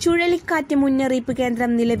ചുഴലിക്കാറ്റ് മുന്നറിയിപ്പ്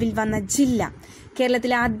കേന്ദ്രം നിലവിൽ വന്ന ജില്ല.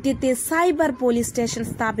 കേരളത്തിലെ ആദ്യത്തെ സൈബർ പോലീസ് സ്റ്റേഷൻ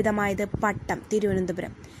സ്ഥാപിതമായത് പട്ടം,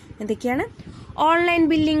 തിരുവനന്തപുരം. എന്തൊക്കെയാണ്? ഓൺലൈൻ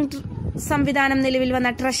ബില്ലിംഗ് സംവിധാനം നിലവിൽ വന്ന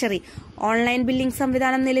ട്രഷറി. ഓൺലൈൻ ബില്ലിംഗ്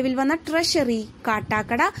സംവിധാനം നിലവിൽ വന്ന ട്രഷറി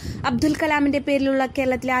കാട്ടാക്കട. അബ്ദുൽ കലാമിന്റെ പേരിലുള്ള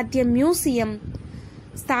കേരളത്തിലെ ആദ്യ മ്യൂസിയം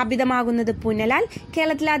സ്ഥാപിതമാകുന്നത് പുനലാൽ.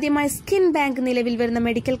 കേരളത്തിൽ ആദ്യമായി സ്കിൻ ബാങ്ക് നിലവിൽ വരുന്ന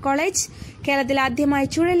മെഡിക്കൽ കോളേജ്. കേരളത്തിൽ ആദ്യമായി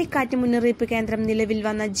ചുഴലിക്കാറ്റ് മുന്നറിയിപ്പ് കേന്ദ്രം നിലവിൽ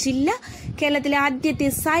വന്ന ജില്ല. കേരളത്തിലെ ആദ്യത്തെ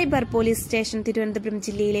സൈബർ പോലീസ് സ്റ്റേഷൻ തിരുവനന്തപുരം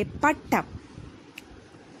ജില്ലയിലെ പട്ടം.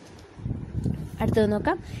 അടുത്തത്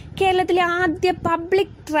നോക്കാം. കേരളത്തിലെ ആദ്യ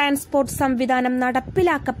പബ്ലിക് ട്രാൻസ്പോർട്ട് സംവിധാനം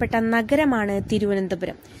നടപ്പിലാക്കപ്പെട്ട നഗരമാണ്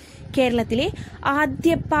തിരുവനന്തപുരം. കേരളത്തിലെ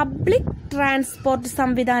ആദ്യ പബ്ലിക് ട്രാൻസ്പോർട്ട്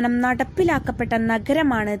സംവിധാനം നടപ്പിലാക്കപ്പെട്ട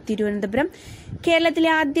നഗരമാണ് തിരുവനന്തപുരം. കേരളത്തിലെ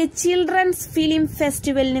ആദ്യ ചിൽഡ്രൻസ് ഫിലിം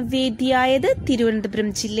ഫെസ്റ്റിവലിന് വേദിയായത്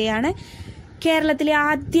തിരുവനന്തപുരം ജില്ലയാണ്. കേരളത്തിലെ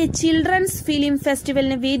ആദ്യ ചിൽഡ്രൻസ് ഫിലിം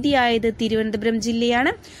ഫെസ്റ്റിവലിന് വേദിയായത് തിരുവനന്തപുരം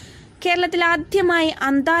ജില്ലയാണ്. കേരളത്തിൽ ആദ്യമായി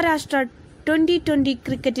അന്താരാഷ്ട്ര 2020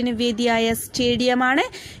 ക്രിക്കറ്റിന് വേദിയായ സ്റ്റേഡിയമാണ്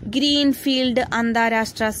ഗ്രീൻഫീൽഡ്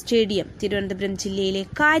അന്താരാഷ്ട്ര സ്റ്റേഡിയം. തിരുവനന്തപുരം ജില്ലയിലെ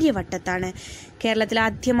കാര്യവട്ടത്താണ്. കേരളത്തിൽ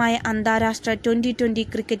ആദ്യമായ അന്താരാഷ്ട്ര 2020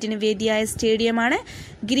 ക്രിക്കറ്റിന് വേദിയായ സ്റ്റേഡിയമാണ്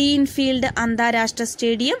ഗ്രീൻഫീൽഡ് അന്താരാഷ്ട്ര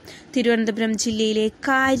സ്റ്റേഡിയം. തിരുവനന്തപുരം ജില്ലയിലെ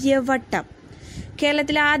കാര്യവട്ടം.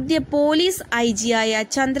 കേരളത്തിലെ ആദ്യ പോലീസ് IG-ആയ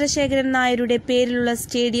ചന്ദ്രശേഖരൻ നായരുടെ പേരിലുള്ള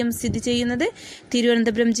സ്റ്റേഡിയം സ്ഥിതി ചെയ്യുന്നത്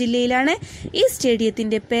തിരുവനന്തപുരം ജില്ലയിലാണ്. ഈ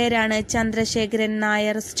സ്റ്റേഡിയത്തിന്റെ പേരാണ് ചന്ദ്രശേഖരൻ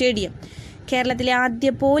നായർ സ്റ്റേഡിയം. കേരളത്തിലെ ആദ്യ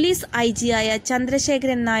പോലീസ് IG-ആയ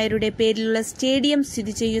ചന്ദ്രശേഖരൻ നായരുടെ പേരിലുള്ള സ്റ്റേഡിയം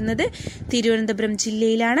സ്ഥിതി ചെയ്യുന്നത് തിരുവനന്തപുരം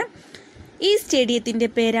ജില്ലയിലാണ്. ഈ സ്റ്റേഡിയത്തിന്റെ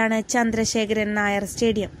പേരാണ് ചന്ദ്രശേഖരൻ നായർ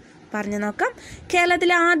സ്റ്റേഡിയം. പറഞ്ഞു നോക്കാം.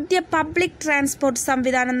 കേരളത്തിലെ ആദ്യ പബ്ലിക് ട്രാൻസ്പോർട്ട്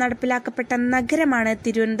സംവിധാനം നടപ്പിലാക്കപ്പെട്ട നഗരമാണ്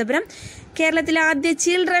തിരുവനന്തപുരം. കേരളത്തിലെ ആദ്യ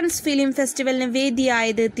ചിൽഡ്രൻസ് ഫിലിം ഫെസ്റ്റിവലിന്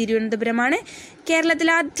വേദിയായത് തിരുവനന്തപുരമാണ്.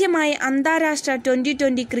 കേരളത്തിൽ ആദ്യമായി അന്താരാഷ്ട്ര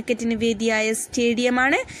 2020 ക്രിക്കറ്റിന് വേദിയായ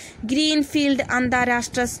സ്റ്റേഡിയമാണ് ഗ്രീൻഫീൽഡ്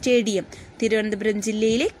അന്താരാഷ്ട്ര സ്റ്റേഡിയം. തിരുവനന്തപുരം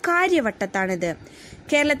ജില്ലയിലെ കാര്യവട്ടത്താണിത്.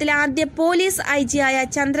 കേരളത്തിലെ ആദ്യ പോലീസ് IG-ആയ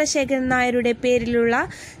ചന്ദ്രശേഖരൻ നായരുടെ പേരിലുള്ള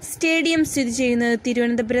സ്റ്റേഡിയം സ്ഥിതി ചെയ്യുന്നത്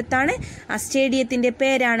തിരുവനന്തപുരത്താണ്. ആ സ്റ്റേഡിയത്തിന്റെ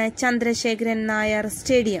പേരാണ് ചന്ദ്രശേഖരൻ നായർ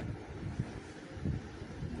സ്റ്റേഡിയം.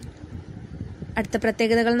 അടുത്ത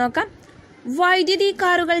പ്രത്യേകതകൾ നോക്കാം. വൈദ്യുതി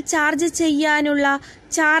കാറുകൾ ചാർജ് ചെയ്യാനുള്ള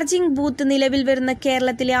ചാർജിംഗ് ബൂത്ത് നിലവിൽ വരുന്ന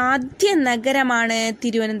കേരളത്തിലെ ആദ്യ നഗരമാണ്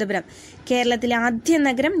തിരുവനന്തപുരം. കേരളത്തിലെ ആദ്യ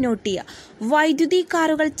നഗരം നോട്ട് ചെയ്യുക. വൈദ്യുതി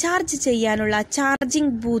കാറുകൾ ചാർജ് ചെയ്യാനുള്ള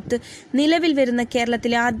ചാർജിംഗ് ബൂത്ത് നിലവിൽ വരുന്ന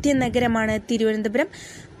കേരളത്തിലെ ആദ്യ നഗരമാണ് തിരുവനന്തപുരം.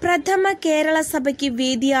 പ്രഥമ കേരള സഭയ്ക്ക്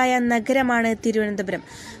വേദിയായ നഗരമാണ് തിരുവനന്തപുരം.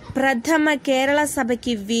 പ്രഥമ കേരള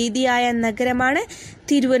സഭയ്ക്ക് വേദിയായ നഗരമാണ്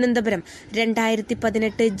തിരുവനന്തപുരം.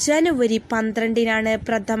 2018 ജനുവരി 12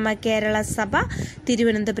 പ്രഥമ കേരള സഭ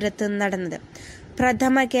തിരുവനന്തപുരത്ത് നടന്നത്.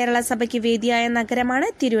 പ്രഥമ കേരള സഭയ്ക്ക് വേദിയായ നഗരമാണ്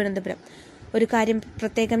തിരുവനന്തപുരം. ഒരു കാര്യം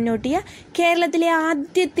പ്രത്യേകം നോട്ട് ചെയ്യുക. കേരളത്തിലെ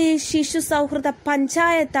ആദ്യത്തെ ശിശു സൗഹൃദ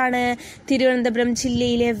പഞ്ചായത്താണ് തിരുവനന്തപുരം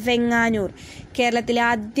ജില്ലയിലെ വെങ്ങാനൂർ. കേരളത്തിലെ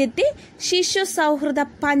ആദ്യത്തെ ശിശു സൗഹൃദ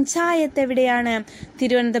പഞ്ചായത്ത് എവിടെയാണ്?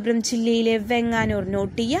 തിരുവനന്തപുരം ജില്ലയിലെ വെങ്ങാനൂർ.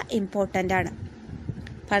 നോട്ട് ചെയ്യുക, ഇമ്പോർട്ടന്റ് ആണ്.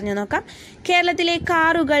 പറഞ്ഞു നോക്കാം. കേരളത്തിലെ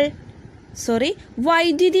കാറുകൾ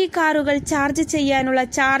വൈദ്യുതി കാറുകൾ ചാർജ് ചെയ്യാനുള്ള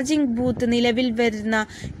ചാർജിംഗ് ബൂത്ത് നിലവിൽ വരുന്ന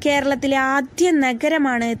കേരളത്തിലെ ആദ്യ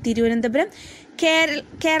നഗരമാണ് തിരുവനന്തപുരം.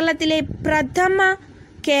 കേരളത്തിലെ പ്രഥമ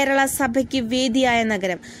കേരള സഭയ്ക്ക്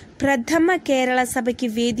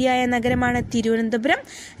വേദിയായ നഗരമാണ് തിരുവനന്തപുരം.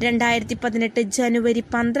 2018 ജനുവരി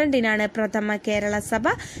 12 പ്രഥമ കേരള സഭ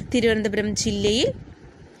തിരുവനന്തപുരം ജില്ലയിൽ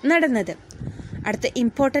നടന്നത്. അടുത്ത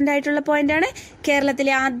ഇമ്പോർട്ടന്റ് ആയിട്ടുള്ള പോയിന്റ് ആണ്,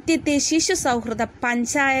 കേരളത്തിലെ ആദ്യത്തെ ശിശു സൗഹൃദ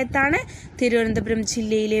പഞ്ചായത്താണ് തിരുവനന്തപുരം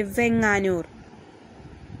ജില്ലയിലെ വെങ്ങാനൂർ.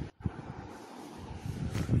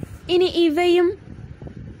 ഇനി ഇവയും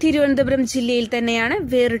തിരുവനന്തപുരം ജില്ലയിൽ തന്നെയാണ്.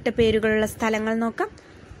 വേറിട്ട പേരുകളുള്ള സ്ഥലങ്ങൾ നോക്കാം.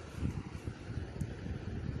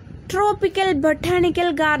 Tropical botanical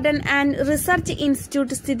garden and research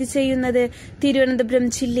institute സ്ഥിതി ചെയ്യുന്നത് തിരുവനന്തപുരം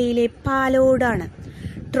ജില്ലയിലെ പാലോടാണ്.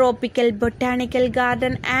 Tropical botanical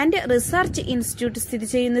garden and research institute സ്ഥിതി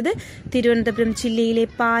ചെയ്യുന്നത് തിരുവനന്തപുരം ജില്ലയിലെ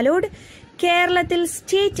പാലോട്. കേരളത്തിൽ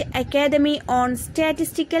state academy on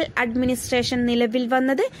statistical administration നിലവിൽ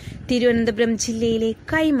വന്നത് തിരുവനന്തപുരം ജില്ലയിലെ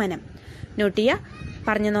കൈമനം. നോട്ട് ചെയ്യുക,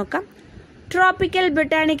 പറഞ്ഞു നോക്കാം. Tropical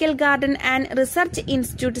botanical garden and research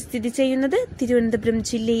institute സ്ഥിതി ചെയ്യുന്നത് തിരുവനന്തപുരം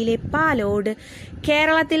ജില്ലയിലെ പാലോട്.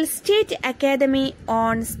 കേരളത്തിൽ state academy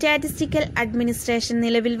on statistical administration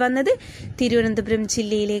നിലവിൽ വന്നത് തിരുവനന്തപുരം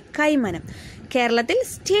ജില്ലയിലെ കൈമനം. കേരളത്തിൽ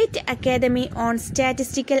state academy on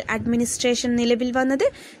statistical administration നിലവിൽ വന്നത്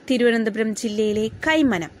തിരുവനന്തപുരം ജില്ലയിലെ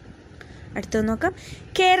കൈമനം. അടുത്തത് നോക്കാം.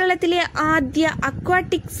 കേരളത്തിലെ ആദ്യ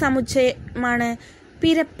അക്വാട്ടിക് സമുച്ചയമാണ്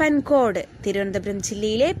പിരപ്പൻകോട്. തിരുവനന്തപുരം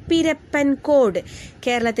ജില്ലയിലെ പിരപ്പൻകോട്.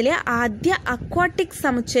 കേരളത്തിലെ ആദ്യ അക്വാട്ടിക്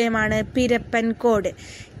സമുച്ചയമാണ് പിരപ്പൻകോട്.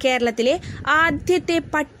 കേരളത്തിലെ ആദ്യത്തെ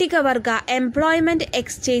പട്ടികവർഗ എംപ്ലോയ്മെന്റ്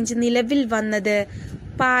എക്സ്ചേഞ്ച് നിലവിൽ വന്നത്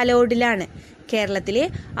പാലോടിലാണ്. കേരളത്തിലെ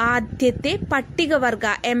ആദ്യത്തെ പട്ടികവർഗ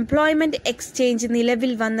എംപ്ലോയ്മെന്റ് എക്സ്ചേഞ്ച്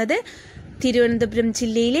നിലവിൽ വന്നത് തിരുവനന്തപുരം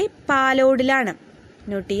ജില്ലയിലെ പാലോടിലാണ്.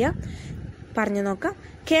 നോട്ട് ചെയ്യുക, പറഞ്ഞു നോക്കാം.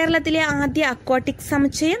 കേരളത്തിലെ ആദ്യ അക്വാട്ടിക്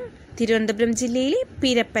സമുച്ചയം തിരുവനന്തപുരം ജില്ലയിലെ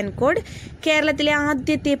പിരപ്പൻകോട്. കേരളത്തിലെ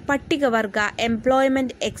ആദ്യത്തെ പട്ടികവർഗ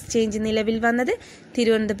എംപ്ലോയ്മെന്റ് എക്സ്ചേഞ്ച് നിലവിൽ വന്നത്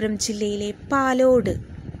തിരുവനന്തപുരം ജില്ലയിലെ പാലോട്.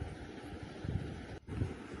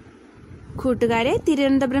 കൂട്ടുകാരെ,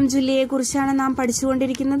 തിരുവനന്തപുരം ജില്ലയെ കുറിച്ചാണ് നാം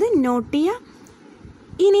പഠിച്ചുകൊണ്ടിരിക്കുന്നത്. നോട്ട് ചെയ്യുക.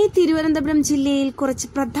 ഇനി തിരുവനന്തപുരം ജില്ലയിൽ കുറച്ച്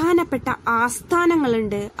പ്രധാനപ്പെട്ട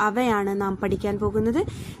ആസ്ഥാനങ്ങളുണ്ട്, അവയാണ് നാം പഠിക്കാൻ പോകുന്നത്.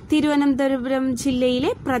 തിരുവനന്തപുരം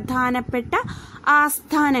ജില്ലയിലെ പ്രധാനപ്പെട്ട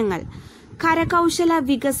ആസ്ഥാനങ്ങൾ. കരകൗശല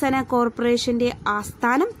വികസന കോർപ്പറേഷന്റെ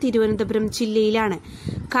ആസ്ഥാനം തിരുവനന്തപുരം ജില്ലയിലാണ്.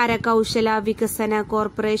 കരകൗശല വികസന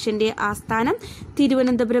കോർപ്പറേഷന്റെ ആസ്ഥാനം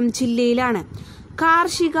തിരുവനന്തപുരം ജില്ലയിലാണ്.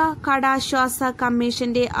 കാർഷിക കടാശ്വാസ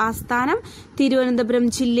കമ്മീഷന്റെ ആസ്ഥാനം തിരുവനന്തപുരം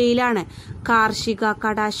ജില്ലയിലാണ്. കാർഷിക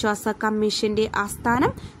കടാശ്വാസ കമ്മീഷന്റെ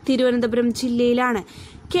ആസ്ഥാനം തിരുവനന്തപുരം ജില്ലയിലാണ്.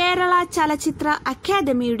 കേരള ചലച്ചിത്ര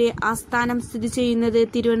അക്കാദമിയുടെ ആസ്ഥാനം സ്ഥിതി ചെയ്യുന്നത്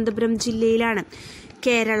തിരുവനന്തപുരം ജില്ലയിലാണ്.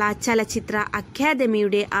 കേരള ചലച്ചിത്ര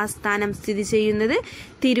അക്കാദമിയുടെ ആസ്ഥാനം സ്ഥിതി ചെയ്യുന്നത്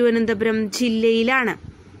തിരുവനന്തപുരം ജില്ലയിലാണ്.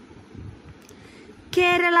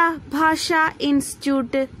 കേരള ഭാഷാ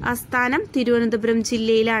ഇൻസ്റ്റിറ്റ്യൂട്ട് ആസ്ഥാനം തിരുവനന്തപുരം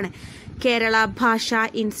ജില്ലയിലാണ്. കേരള ഭാഷാ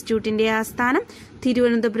ഇൻസ്റ്റിറ്റ്യൂട്ടിന്റെ ആസ്ഥാനം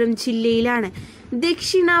തിരുവനന്തപുരം ജില്ലയിലാണ്.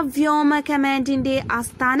 ദക്ഷിണ വ്യോമ കമാൻഡിന്റെ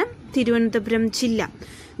ആസ്ഥാനം തിരുവനന്തപുരം ജില്ല.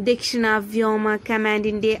 ദക്ഷിണ വ്യോമ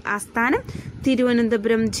കമാൻഡിന്റെ ആസ്ഥാനം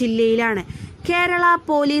തിരുവനന്തപുരം ജില്ലയിലാണ്. കേരള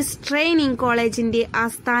പോലീസ് ട്രെയിനിംഗ് കോളേജിന്റെ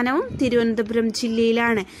ആസ്ഥാനവും തിരുവനന്തപുരം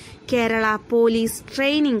ജില്ലയിലാണ്. കേരള പോലീസ്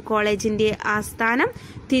ട്രെയിനിംഗ് കോളേജിന്റെ ആസ്ഥാനം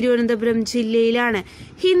തിരുവനന്തപുരം ജില്ലയിലാണ്.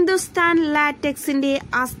 ഹിന്ദുസ്ഥാൻ ലാറ്റക്സിന്റെ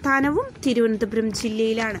ആസ്ഥാനവും തിരുവനന്തപുരം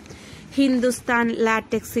ജില്ലയിലാണ്. ഹിന്ദുസ്ഥാൻ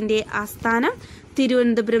ലാറ്റക്സിന്റെ ആസ്ഥാനം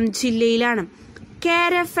തിരുവനന്തപുരം ജില്ലയിലാണ്.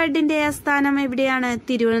 കാരഫെഡിന്റെ ആസ്ഥാനം എവിടെയാണ്?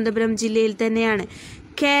 തിരുവനന്തപുരം ജില്ലയിൽ തന്നെയാണ്.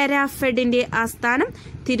 കാരഫെഡിന്റെ ആസ്ഥാനം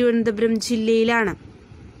തിരുവനന്തപുരം ജില്ലയിലാണ്.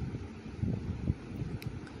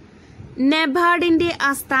 നബാർഡിന്റെ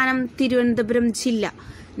ആസ്ഥാനം തിരുവനന്തപുരം ജില്ല.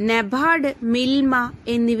 നബാർഡ്, മിൽമ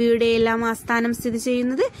എന്നിവയുടെ എല്ലാം ആസ്ഥാനം സ്ഥിതി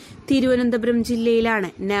ചെയ്യുന്നത് തിരുവനന്തപുരം ജില്ലയിലാണ്.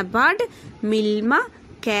 നബാർഡ്, മിൽമ,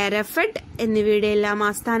 കാരഫെഡ് എന്നിവയുടെ എല്ലാം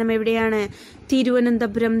ആസ്ഥാനം എവിടെയാണ്?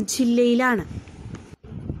 തിരുവനന്തപുരം ജില്ലയിലാണ്.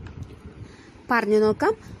 പറഞ്ഞു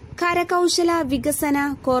നോക്കാം. കരകൗശല വികസന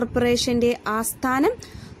കോർപ്പറേഷന്റെ ആസ്ഥാനം,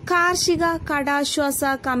 കാർഷിക കടാശ്വാസ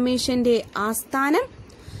കമ്മീഷന്റെ ആസ്ഥാനം,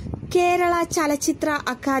 കേരള ചലച്ചിത്ര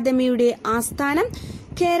അക്കാദമിയുടെ ആസ്ഥാനം,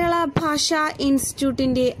 കേരള ഭാഷാ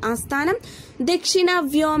ഇൻസ്റ്റിറ്റ്യൂട്ടിന്റെ ആസ്ഥാനം, ദക്ഷിണ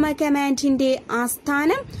വ്യോമ കമാൻഡിന്റെ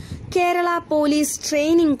ആസ്ഥാനം, കേരള പോലീസ്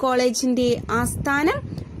ട്രെയിനിംഗ് കോളേജിന്റെ ആസ്ഥാനം,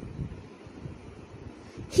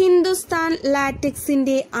 ഹിന്ദുസ്ഥാൻ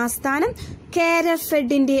ലാറ്റക്സിന്റെ ആസ്ഥാനം,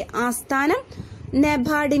 കാരഫെഡിന്റെ ആസ്ഥാനം,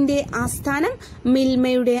 നബാർഡിന്റെ ആസ്ഥാനം,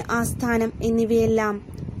 മിൽമയുടെ ആസ്ഥാനം എന്നിവയെല്ലാം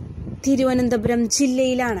തിരുവനന്തപുരം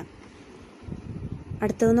ജില്ലയിലാണ്.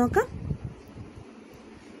 അടുത്തത് നോക്കാം.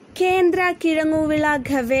 കേന്ദ്ര കിഴങ്ങുവിള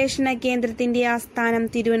ഗവേഷണ കേന്ദ്രത്തിന്റെ ആസ്ഥാനം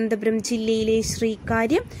തിരുവനന്തപുരം ജില്ലയിലെ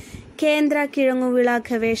ശ്രീകാര്യം. കേന്ദ്ര കിഴങ്ങുവിള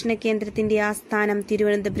ഗവേഷണ കേന്ദ്രത്തിന്റെ ആസ്ഥാനം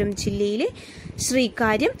തിരുവനന്തപുരം ജില്ലയിലെ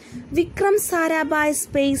ശ്രീകാര്യം. വിക്രം സാരാഭായ്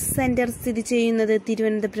സ്പേസ് സെന്റർ സ്ഥിതി ചെയ്യുന്നത്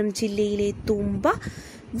തിരുവനന്തപുരം ജില്ലയിലെ തുമ്പ.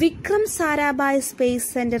 വിക്രം സാരാഭായ് സ്പേസ്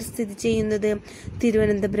സെന്റർ സ്ഥിതി ചെയ്യുന്നത്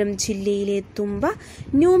തിരുവനന്തപുരം ജില്ലയിലെ തുമ്പ.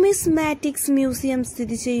 ന്യൂമിസ്മാറ്റിക്സ് മ്യൂസിയം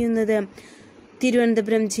സ്ഥിതി ചെയ്യുന്നത്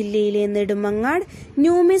തിരുവനന്തപുരം ജില്ലയിലെ നെടുമങ്ങാട്.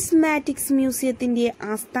 ന്യൂമിസ്മാറ്റിക്സ് മ്യൂസിയത്തിന്റെ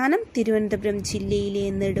ആസ്ഥാനം തിരുവനന്തപുരം ജില്ലയിലെ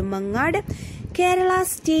നെടുമങ്ങാട്. കേരള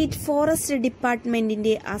സ്റ്റേറ്റ് ഫോറസ്റ്റ്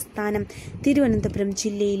ഡിപ്പാർട്ട്മെന്റിന്റെ ആസ്ഥാനം തിരുവനന്തപുരം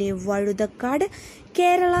ജില്ലയിലെ വഴുതക്കാട്.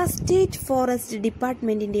 കേരള സ്റ്റേറ്റ് ഫോറസ്റ്റ്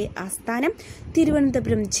ഡിപ്പാർട്ട്മെന്റിന്റെ ആസ്ഥാനം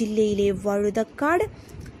തിരുവനന്തപുരം ജില്ലയിലെ വഴുതക്കാട്.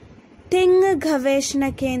 തെങ്ങ് ഗവേഷണ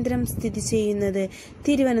കേന്ദ്രം സ്ഥിതി ചെയ്യുന്നത്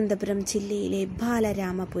തിരുവനന്തപുരം ജില്ലയിലെ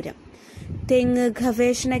ബാലരാമപുരം. തെങ്ങ്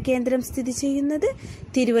ഗവേഷണ കേന്ദ്രം സ്ഥിതി ചെയ്യുന്നത്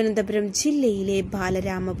തിരുവനന്തപുരം ജില്ലയിലെ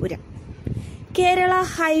Balaramapuram. Kerala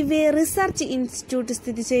highway research institute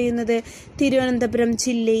സ്ഥിതി ചെയ്യുന്നത് തിരുവനന്തപുരം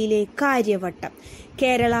ജില്ലയിലെ Karyavattom.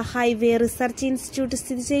 Kerala highway research institute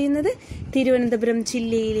സ്ഥിതി ചെയ്യുന്നത് തിരുവനന്തപുരം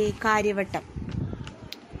ജില്ലയിലെ കാര്യവട്ടം.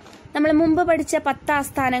 നമ്മൾ മുമ്പ് പഠിച്ച 10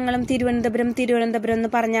 ആസ്ഥാനങ്ങളും തിരുവനന്തപുരം എന്ന്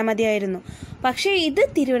പറഞ്ഞാൽ മതിയായിരുന്നു. പക്ഷേ ഇത്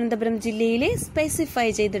തിരുവനന്തപുരം ജില്ലയിലെ സ്പെസിഫൈ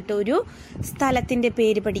ചെയ്തിട്ട് ഒരു സ്ഥലത്തിന്റെ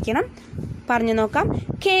പേര് പഠിക്കണം. പറഞ്ഞു നോക്കാം.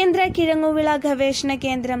 കേന്ദ്ര കിഴങ്ങുവിള ഗവേഷണ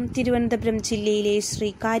കേന്ദ്രം തിരുവനന്തപുരം ജില്ലയിലെ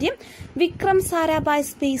ശ്രീകാര്യം. വിക്രം സാരാഭായ്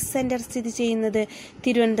സ്പേസ് സെന്റർ സ്ഥിതി ചെയ്യുന്നത്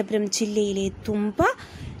തിരുവനന്തപുരം ജില്ലയിലെ തുമ്പ.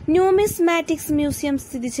 ന്യൂമിസ്മാറ്റിക്സ് മ്യൂസിയം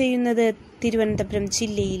സ്ഥിതി ചെയ്യുന്നത് തിരുവനന്തപുരം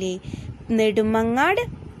ജില്ലയിലെ നെടുമങ്ങാട്.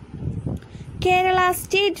 കേരള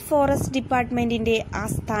സ്റ്റേറ്റ് ഫോറസ്റ്റ് ഡിപ്പാർട്ട്മെന്റിന്റെ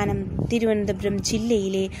ആസ്ഥാനം തിരുവനന്തപുരം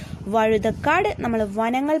ജില്ലയിലെ വഴുതക്കാട്. നമ്മൾ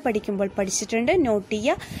വനങ്ങൾ പഠിക്കുമ്പോൾ പഠിച്ചിട്ടുണ്ട്, നോട്ട്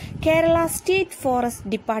ചെയ്യുക. കേരള സ്റ്റേറ്റ് ഫോറസ്റ്റ്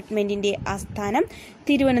ഡിപ്പാർട്ട്മെന്റിന്റെ ആസ്ഥാനം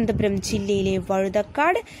തിരുവനന്തപുരം ജില്ലയിലെ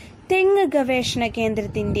വഴുതക്കാട്. തെങ്ങ് ഗവേഷണ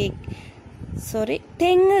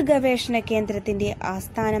കേന്ദ്രത്തിന്റെ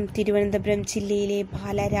ആസ്ഥാനം തിരുവനന്തപുരം ജില്ലയിലെ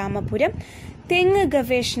ബാലരാമപുരം. തെങ്ങ്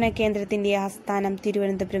ഗവേഷണ കേന്ദ്രത്തിന്റെ ആസ്ഥാനം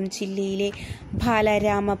തിരുവനന്തപുരം ജില്ലയിലെ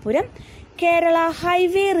ബാലരാമപുരം. കേരള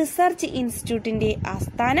ഹൈവേ റിസർച്ച് ഇൻസ്റ്റിറ്റ്യൂട്ടിന്റെ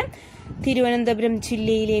ആസ്ഥാനം തിരുവനന്തപുരം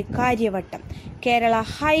ജില്ലയിലെ കാര്യവട്ടം. കേരള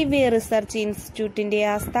ഹൈവേ റിസർച്ച് ഇൻസ്റ്റിറ്റ്യൂട്ടിന്റെ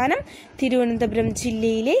ആസ്ഥാനം തിരുവനന്തപുരം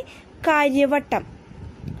ജില്ലയിലെ കാര്യവട്ടം.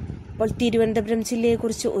 അപ്പോൾ തിരുവനന്തപുരം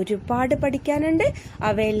ജില്ലയെക്കുറിച്ച് ഒരുപാട് പഠിക്കാനുണ്ട്.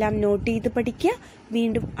 അവയെല്ലാം നോട്ട് ചെയ്ത് പഠിക്കുക.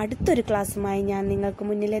 വീണ്ടും അടുത്തൊരു ക്ലാസ്സുമായി ഞാൻ നിങ്ങൾക്ക്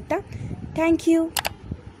മുന്നിലെത്താം. Thank you.